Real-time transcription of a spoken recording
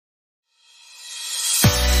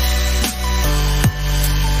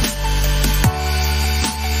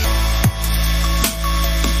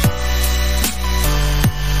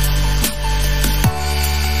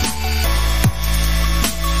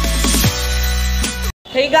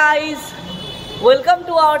Hey guys, welcome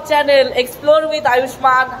to our channel Explore with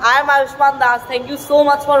Ayushman. I am Ayushman Das. Thank you so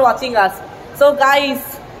much for watching us. So guys,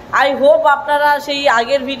 I hope আপনারা সেই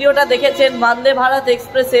আগের ভিডিওটা দেখেছেন বন্দে ভারত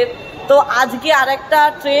এক্সপ্রেসের। তো আজকে আরেকটা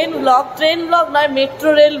ট্রেন ব্লগ নয়,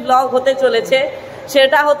 মেট্রো রেল ব্লগ হতে চলেছে।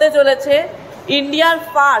 সেটা হতে চলেছে ইন্ডিয়ার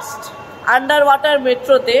ফার্স্ট আন্ডার ওয়াটার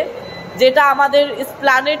মেট্রোতে, যেটা আমাদের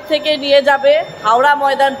এসপ্ল্যানেড থেকে নিয়ে যাবে হাওড়া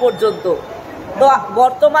ময়দান পর্যন্ত। তো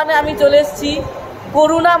বর্তমানে আমি চলে এসেছি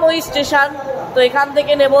করুণাময়ী স্টেশন। তো এখান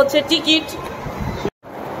থেকে নেব হচ্ছে টিকিট।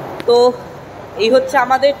 তো এই হচ্ছে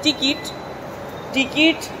আমাদের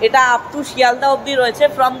টিকিট। এটা আপ টু শিয়ালদা অবধি রয়েছে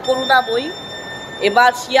ফ্রম করুণাময়ী।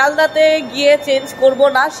 এবার শিয়ালদাতে গিয়ে চেঞ্জ করব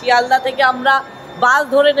না, শিয়ালদা থেকে আমরা বাস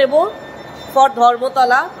ধরে নেব ফর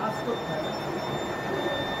ধর্মতলা।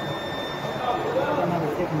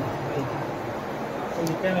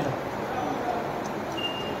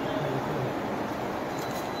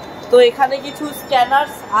 তো এখানে কিছু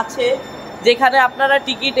স্ক্যানার্স আছে যেখানে আপনারা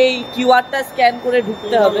টিকিট এই কিউআরটা স্ক্যান করে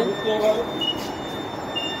ঢুকতে হবে।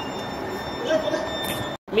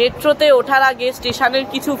 মেট্রোতে ওঠার আগে স্টেশনের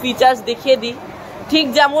কিছু ফিচার্স দেখিয়ে দিই। ঠিক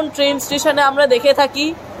যেমন ট্রেন স্টেশনে আমরা দেখে থাকি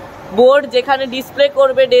বোর্ড যেখানে ডিসপ্লে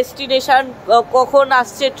করবে ডেস্টিনেশন, কখন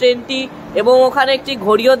আসছে ট্রেনটি, এবং ওখানে একটি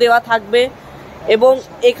ঘড়িও দেওয়া থাকবে। এবং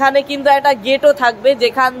এখানে কিন্তু একটা গেটও থাকবে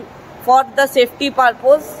যেখান ফর দ্য সেফটি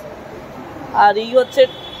পারপোজ। আর এই হচ্ছে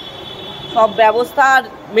সব ব্যবস্থা। আর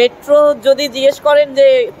মেট্রো যদি জিজ্ঞেস করেন যে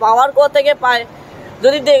পাওয়ার কোথা থেকে পায়,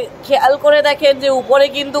 যদি খেয়াল করে দেখেন যে উপরে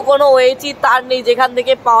কিন্তু কোনো ওএইচি তার নেই যেখান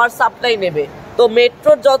থেকে পাওয়ার সাপ্লাই নেবে। তো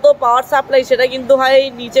মেট্রোর যত পাওয়ার সাপ্লাই সেটা কিন্তু হয় এই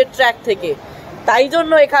নিচের ট্র্যাক থেকে। তাই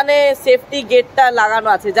জন্য এখানে সেফটি গেটটা লাগানো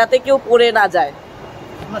আছে যাতে কেউ পড়ে না যায়।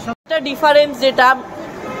 একটা ডিফারেন্স যেটা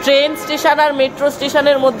ট্রেন স্টেশন আর মেট্রো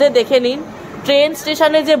স্টেশনের মধ্যে দেখে নিন। ট্রেন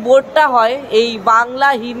স্টেশনে যে বোর্ডটা হয় এই বাংলা,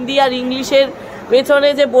 হিন্দি আর ইংলিশের পেছনে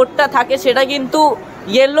যে বোর্ডটা থাকে সেটা কিন্তু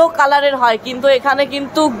ইয়েলো কালারের হয়, কিন্তু এখানে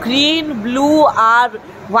কিন্তু গ্রিন, ব্লু আর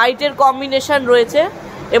হোয়াইটের কম্বিনেশন রয়েছে।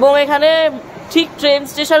 এবং এখানে ঠিক ট্রেন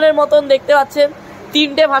স্টেশনের মতন দেখতে পাচ্ছেন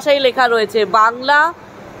তিনটে ভাষায় লেখা রয়েছে, বাংলা,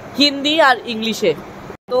 হিন্দি আর ইংলিশে।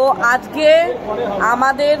 তো আজকে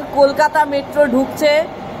আমাদের কলকাতা মেট্রো ঢুকছে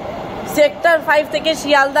সেক্টর 5 থেকে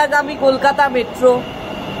শিয়ালদাগামী কলকাতা মেট্রো।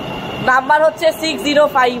 নাম্বার হচ্ছে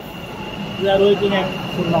 605।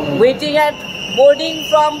 ওয়েটিং অ্যাট বোর্ডিং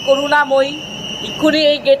ফ্রম করুণাময়ী। এক্ষুনি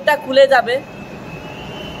এই গেটটা খুলে যাবে।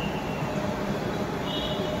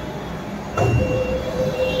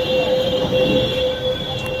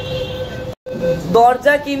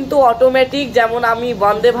 দরজা কিন্তু অটোমেটিক, যেমন আমি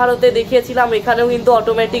বন্দে ভারতে দেখিয়েছিলাম এখানেও কিন্তু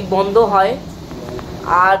অটোমেটিক বন্ধ হয়।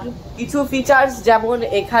 আর কিছু ফিচার্স যেমন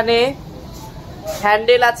এখানে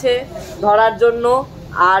হ্যান্ডেল আছে ধরার জন্য।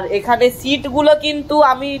 আর এখানে সিটগুলো কিন্তু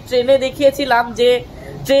আমি ট্রেনে দেখিয়েছিলাম যে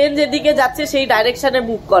ট্রেন যেদিকে যাচ্ছে সেই ডাইরেকশনে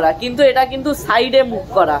মুভ করা, কিন্তু এটা কিন্তু সাইডে মুভ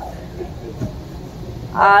করা।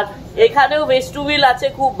 আর এখানেও ভেস্টিবিউল আছে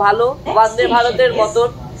খুব ভালো বন্দে ভারতের মতন।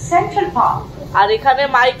 আর এখানে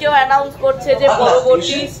মাইকেও অ্যানাউন্স করছে যে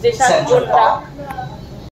পরবর্তী স্টেশন কোনটা।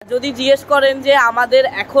 যদি জিজ্ঞেস করেন যে আমাদের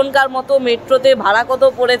এখনকার মতো মেট্রোতে ভাড়া কত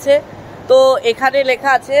পড়েছে, তো এখানে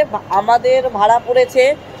লেখা আছে আমাদের ভাড়া পড়েছে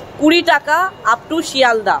 20 টাকা আপ টু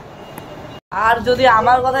শিয়ালদা। আর যদি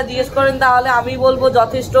আমার কথা জিজ্ঞেস করেন তাহলে আমি বলবো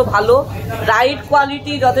যথেষ্ট ভালো, রাইড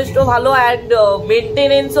কোয়ালিটি যথেষ্ট ভালো, অ্যান্ড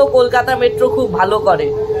মেনটেনেন্সও কলকাতা মেট্রো খুব ভালো করে।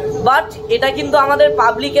 বাট এটা কিন্তু আমাদের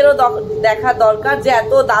পাবলিকেরও দেখা দরকার যে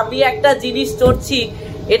এত দামি একটা জিনিস চড়ছি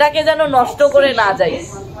এটাকে যেন নষ্ট করে না যায়।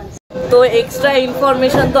 তো এক্সট্রা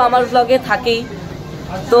ইনফরমেশন তো আমার ব্লগে থাকেই,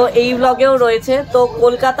 তো এই ব্লগেও রয়েছে। তো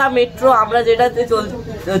কলকাতা মেট্রো আমরা যেটাতে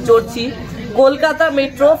চড়ছি, কলকাতা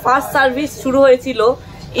মেট্রো ফার্স্ট সার্ভিস শুরু হয়েছিল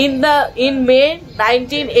ইন মে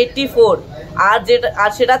 1984। আর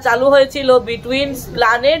সেটা চালু হয়েছিল বিটুইন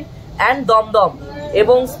স্প্ল্যানেড অ্যান্ড দমদম।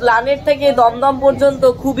 এবং স্প্ল্যানেড থেকে দমদম পর্যন্ত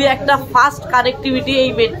খুবই একটা ফাস্ট কানেক্টিভিটি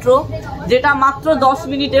এই মেট্রো, যেটা মাত্র 10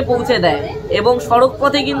 মিনিটে পৌঁছে দেয়। এবং সড়ক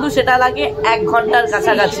পথে কিন্তু সেটা লাগে 1 ঘন্টার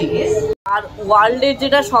কাছাকাছি। আর ওয়ার্ল্ডের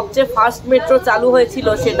যেটা সবচেয়ে ফাস্ট মেট্রো চালু হয়েছিল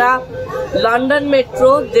সেটা লন্ডন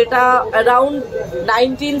মেট্রো, যেটা অ্যারাউন্ড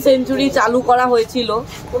 19th সেঞ্চুরি চালু করা হয়েছিল।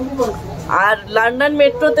 আর লন্ডন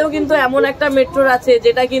মেট্রোতেও কিন্তু এমন একটা মেট্রো আছে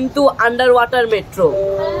যেটা কিন্তু আন্ডার ওয়াটার মেট্রো।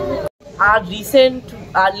 আর রিসেন্ট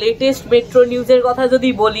আর লেটেস্ট মেট্রো নিউজের কথা যদি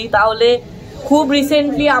বলি তাহলে খুব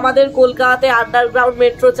রিসেন্টলি আমাদের কলকাতাতে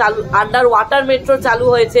আন্ডার ওয়াটার মেট্রো চালু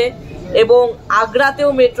হয়েছে, এবং আগ্রাতেও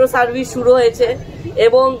মেট্রো সার্ভিস শুরু হয়েছে।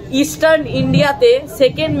 এবং ইস্টার্ন ইন্ডিয়াতে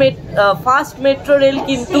ফার্স্ট মেট্রো রেল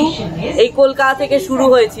কিন্তু এই কলকাতা থেকে শুরু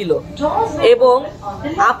হয়েছিল। এবং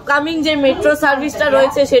আপকামিং যে মেট্রো সার্ভিসটা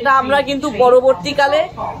রয়েছে সেটা আমরা কিন্তু পরবর্তীকালে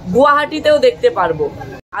গুয়াহাটিতেও দেখতে পারবো।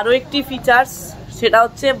 আরও একটি ফিচার্স সেটা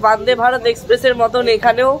হচ্ছে বন্দে ভারত এক্সপ্রেসের মতন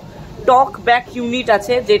এখানেও টক ব্যাক ইউনিট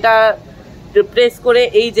আছে, যেটা প্রেস করে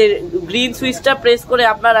এই যে গ্রিন সুইচটা প্রেস করে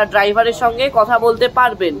আপনারা ড্রাইভারের সঙ্গে কথা বলতে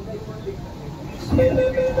পারবেন।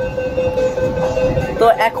 তো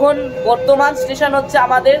এখন বর্তমান স্টেশন হচ্ছে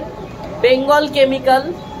আমাদের বেঙ্গল কেমিক্যাল।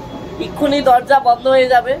 এক্ষুনি দরজা বন্ধ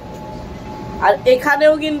হয়ে যাবে। আর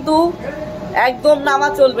এখানেও কিন্তু একদম নামা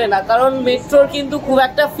চলবে না, কারণ মেট্রোর কিন্তু খুব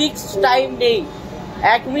একটা ফিক্সড টাইম নেই,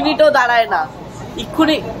 1 মিনিটও দাঁড়ায় না,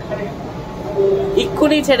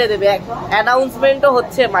 এক্ষুনি ছেড়ে দেবে। অ্যানাউন্সমেন্টও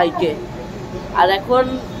হচ্ছে মাইকে। আর এখন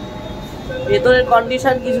ভেতরের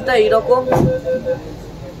কন্ডিশন কিছুটা এইরকম।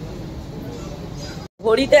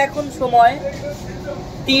 ঘড়িতে এখন সময়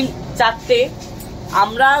 3-4টে।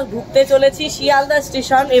 আমরা ঢুকতে চলেছি শিয়ালদা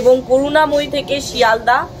স্টেশন এবং করুণাময়ী থেকে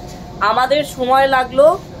শিয়ালদা আমাদের সময় লাগলো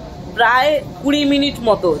প্রায় 20 মিনিট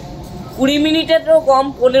মতো, 20 মিনিটেরও কম,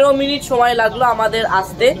 15 মিনিট সময় লাগলো আমাদের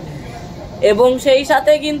আসতে। এবং সেই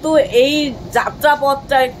সাথে কিন্তু এই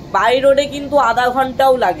যাত্রাপথটায় বাই রোডে কিন্তু আধা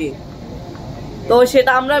ঘন্টাও লাগে। তো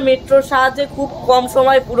সেটা আমরা মেট্রোর সাহায্যে খুব কম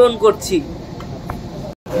সময় পূরণ করছি।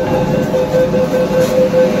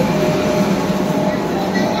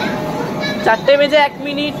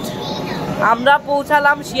 4:01 আমরা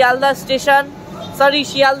পৌঁছালাম Sealdah station,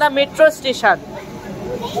 Sealdah metro station.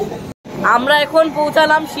 আমরা এখন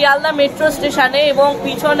পৌঁছালাম শিয়ালদা মেট্রো স্টেশনে এবং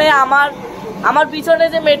পিছনে আমার পিছনে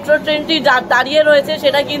যে মেট্রো ট্রেনটি দাঁড়িয়ে রয়েছে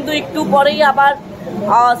সেটা কিন্তু একটু পরেই আবার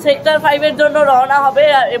সেক্টর 5-এর জন্য রওনা হবে।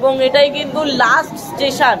 এবং এটাই কিন্তু লাস্ট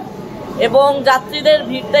স্টেশন। এবং যাত্রীদের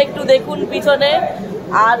ভিড়টা একটু দেখুন পিছনে,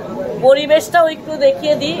 আর পরিবেশটাও একটু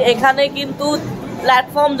দেখিয়ে দিই। এখানে কিন্তু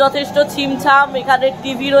প্ল্যাটফর্ম যথেষ্ট ছিমছাম, এখানে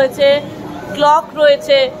টিভি রয়েছে, ক্লক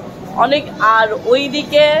রয়েছে অনেক, আর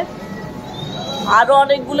ওইদিকে আরও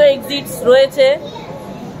অনেকগুলো এক্সিটস রয়েছে।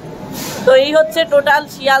 তো এই হচ্ছে টোটাল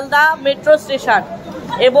শিয়ালদা মেট্রো স্টেশন।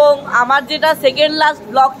 এবং আমার যেটা সেকেন্ড লাস্ট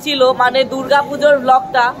ব্লগ ছিল, মানে দুর্গাপুজোর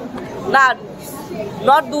ব্লগটা, না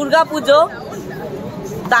নট দুর্গাপুজো,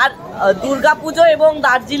 দুর্গাপুজো এবং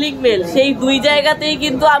দার্জিলিং মেল, সেই 2 জায়গাতেই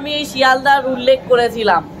কিন্তু আমি এই শিয়ালদার উল্লেখ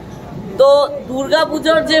করেছিলাম। তো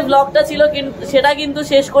দুর্গাপুজোর যে ব্লগটা ছিল সেটা কিন্তু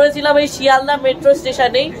শেষ করেছিলাম এই শিয়ালদা মেট্রো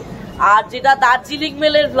স্টেশনেই। আর যেটা দার্জিলিং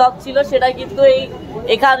মেলের ব্লগ ছিল সেটা কিন্তু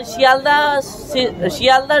এখানে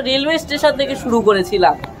শিয়ালদা রেলওয়ে স্টেশন থেকে শুরু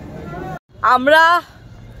করেছিলাম। আমরা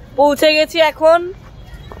পৌঁছে গেছি এখন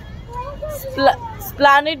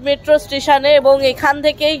স্প্ল্যানেড মেট্রো স্টেশনে এবং এখান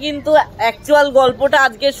থেকেই কিন্তু অ্যাকচুয়াল গল্পটা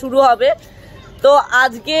আজকে শুরু হবে। তো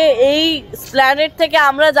আজকে এই স্প্ল্যানেড থেকে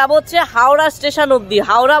আমরা যাব হচ্ছে হাওড়া স্টেশন অবধি,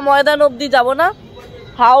 হাওড়া ময়দান অবধি যাব না,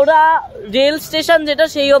 হাওড়া রেল স্টেশন যেটা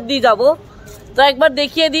সেই অবধি যাব। তো একবার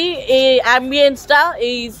দেখিয়ে দিই এই অ্যাম্বিয়েন্সটা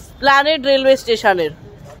এই স্প্ল্যানেড রেলওয়ে স্টেশনের।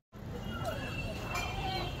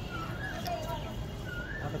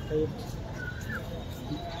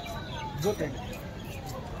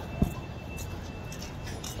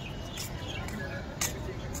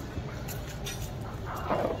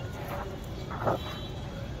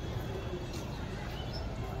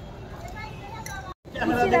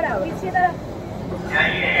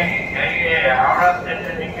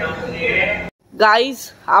 গাইজ,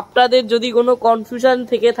 আপনাদের যদি কোনো কনফিউশন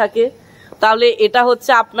থেকে থাকে তাহলে এটা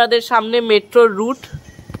হচ্ছে আপনাদের সামনে মেট্রোর রুট।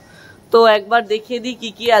 তো একবার দেখিয়ে দিই কি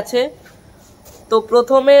কি আছে। তো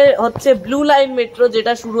প্রথমে হচ্ছে ব্লু লাইন মেট্রো,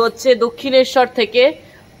 যেটা শুরু হচ্ছে দক্ষিণেশ্বর থেকে,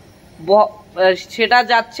 সেটা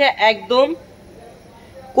যাচ্ছে একদম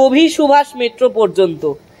কবি সুভাষ মেট্রো পর্যন্ত।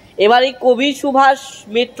 এবার এই কবি সুভাষ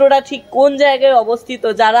মেট্রোটা ঠিক কোন জায়গায় অবস্থিত,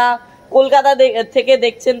 যারা কলকাতা থেকে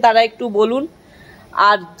দেখছেন তারা একটু বলুন।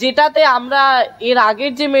 আর যেটাতে আমরা এর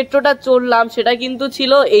আগের যে মেট্রোটা চললাম সেটা কিন্তু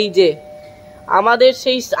ছিল এই যে আমাদের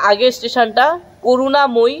সেই আগের স্টেশনটা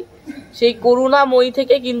করুণাময়ী, সেই করুণাময়ী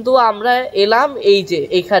থেকে কিন্তু আমরা এলাম এই যে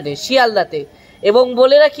এখানে শিয়ালদাতে। এবং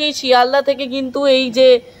বলে রাখি এই শিয়ালদা থেকে কিন্তু এই যে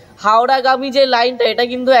হাওড়াগামী যে লাইনটা, এটা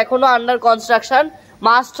কিন্তু এখনো আন্ডার কনস্ট্রাকশন,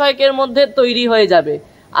 মাস 6 মধ্যে তৈরি হয়ে যাবে।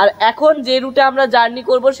 আর এখন যে রুটে আমরা জার্নি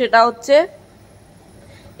করব সেটা হচ্ছে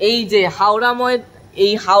এই যে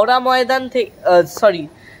হাওড়া ময়দান থেকে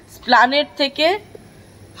স্প্ল্যানেড থেকে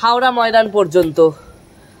হাওড়া ময়দান পর্যন্ত।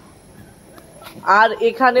 আর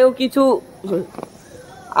এখানেও কিছু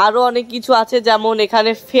আরো অনেক কিছু আছে, যেমন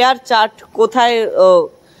এখানে ফেয়ার চার্ট কোথায়,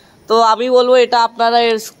 তো আমি বলবো এটা আপনারা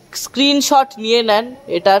স্ক্রিনশট নিয়ে নেন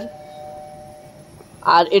এটার।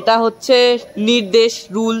 আর এটা হচ্ছে নির্দেশ,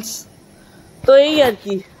 রুলস। তো এই আর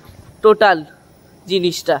কি টোটাল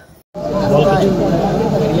জিনিসটা।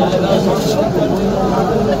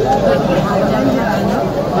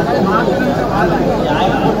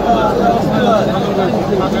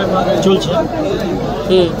 চলছে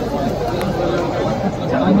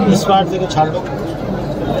স্মার্ট থেকে ছাড়লো,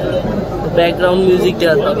 ব্যাকগ্রাউন্ড মিউজিক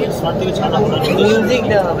দেওয়া হবে, স্মার্ট থেকে ছাড়া মিউজিক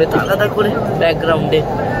দেওয়া হবে আলাদা করে ব্যাকগ্রাউন্ডে।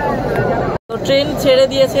 তো ট্রেন ছেড়ে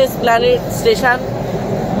দিয়েছে এসপ্ল্যানেড স্টেশন,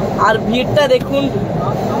 আর ভিড়টা দেখুন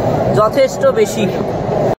যথেষ্ট বেশি।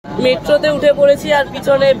 মেট্রোতে উঠে পড়েছি আর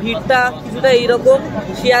পিছনে ভিড়টা কিছুটা এইরকম,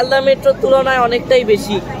 শিয়ালদা মেট্রোর তুলনায় অনেকটাই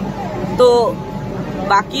বেশি। তো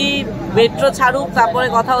বাকি মেট্রো ছাড়ুক, তারপরে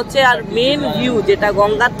কথা হচ্ছে। আর মেন ভিউ যেটা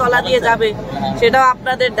গঙ্গার তলা দিয়ে যাবে সেটাও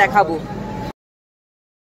আপনাদের দেখাবো।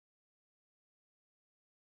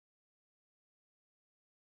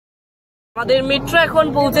 আমাদের মেট্রো এখন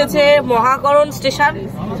পৌঁছেছে মহাকরণ স্টেশন।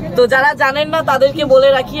 তো যারা জানেন না তাদেরকে বলে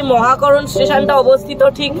রাখি, মহাকরণ স্টেশনটা অবস্থিত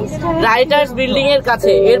ঠিক রাইটার্স বিল্ডিং এর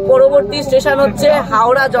কাছে। এর পরবর্তী স্টেশন হচ্ছে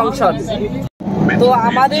হাওড়া জংশন। তো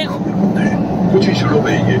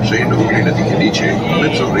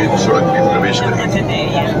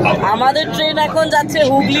আমাদের ট্রেন এখন যাচ্ছে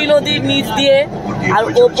হুগলি নদীর নিচ দিয়ে,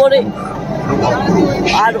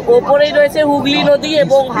 আর ওপরেই রয়েছে হুগলি নদী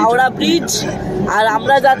এবং হাওড়া ব্রিজ, আর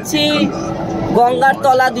আমরা যাচ্ছি গঙ্গার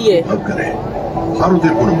তলা দিয়ে।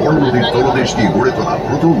 ভারতের কোন বড় নদীর তলদেশ দিয়ে গড়ে তোলা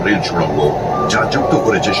প্রথম রেল সুড়ঙ্গ, যা যুক্ত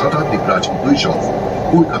করেছে শতাব্দী প্রাচীন দুই শহর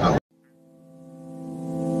কলকাতা।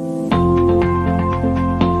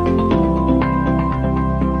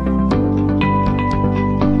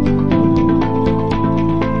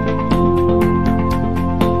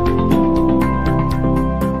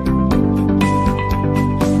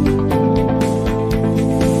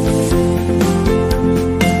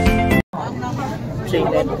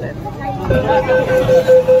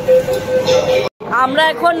 আমরা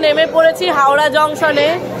এখন নেমে পড়েছি হাওড়া জংশনে।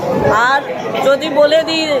 আর যদি বলে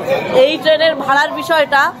দিই এই ট্রেনের ভাড়ার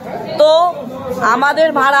বিষয়টা, তো আমাদের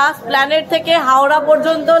ভাড়া প্ল্যানেট থেকে হাওড়া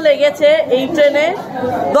পর্যন্ত লেগেছে এই ট্রেনে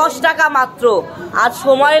 10 টাকা মাত্র। আর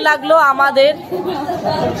সময় লাগলো আমাদের,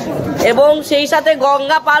 এবং সেই সাথে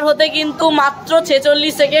গঙ্গা পার হতে কিন্তু মাত্র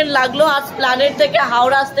 46 সেকেন্ড লাগলো। আর প্ল্যানেট থেকে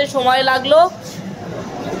হাওড়া আসতে সময় লাগলো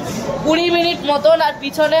 20 মিনিট মতন। আর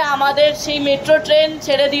পিছনে আমাদের সেই মেট্রো ট্রেন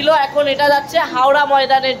ছেড়ে দিল, এখন এটা যাচ্ছে হাওড়া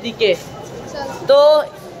ময়দানের দিকে। তো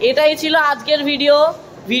এটাই ছিল আজকের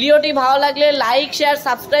ভিডিওটি ভালো লাগলে লাইক, শেয়ার,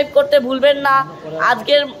 সাবস্ক্রাইব করতে ভুলবেন না।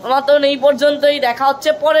 আজকের মতন এই পর্যন্তই, দেখা হচ্ছে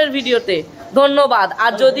পরের ভিডিওতে। ধন্যবাদ।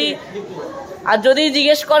 আর যদি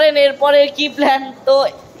জিজ্ঞেস করেন এরপরে কি প্ল্যান, তো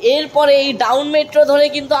এরপরে এই ডাউন মেট্রো ধরে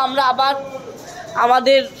কিন্তু আমরা আবার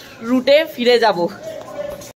আমাদের রুটে ফিরে যাব।